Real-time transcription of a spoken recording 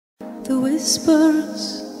the whispers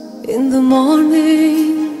in the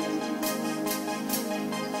morning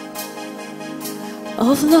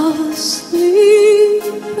of lovers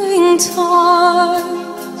sleeping tight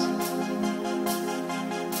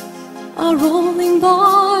are rolling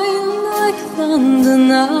by like thunder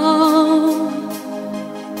now.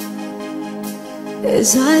 As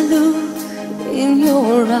I look in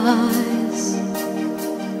your eyes,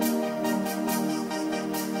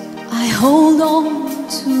 I hold on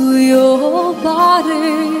to your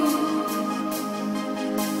body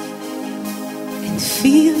and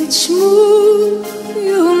feel each move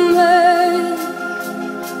you make.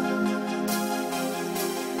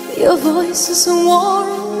 Your voice is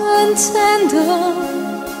warm and tender,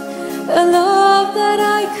 a love that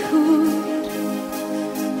I could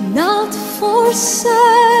not forsake.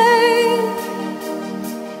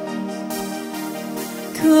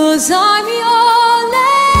 'Cause I'm your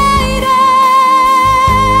lady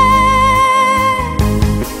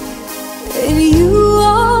and you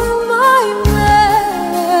are my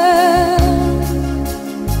man.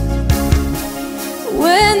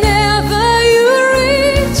 Whenever you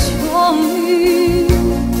reach for me,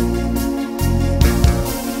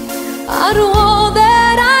 I do all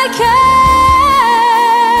that I can,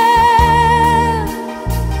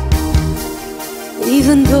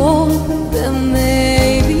 even though there may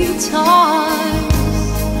be times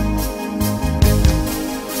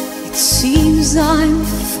it seems I'm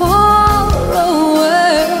far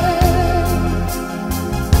away.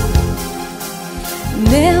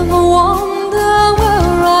 Never wonder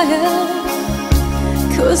where I am,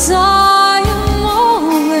 'cause I am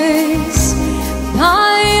always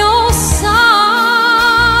by your side.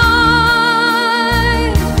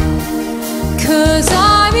 'Cause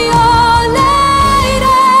I'm your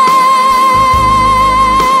lady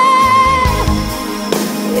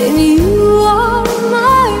and you are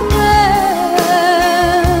my man.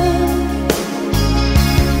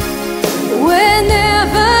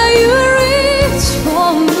 Whenever you reach for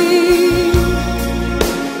me,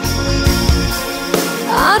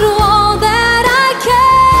 I do all that I can.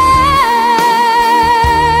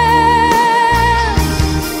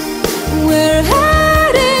 We're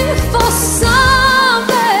heading for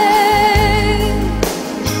something,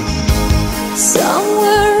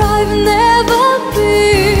 somewhere I've never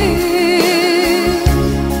been.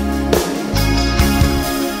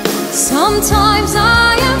 Sometimes I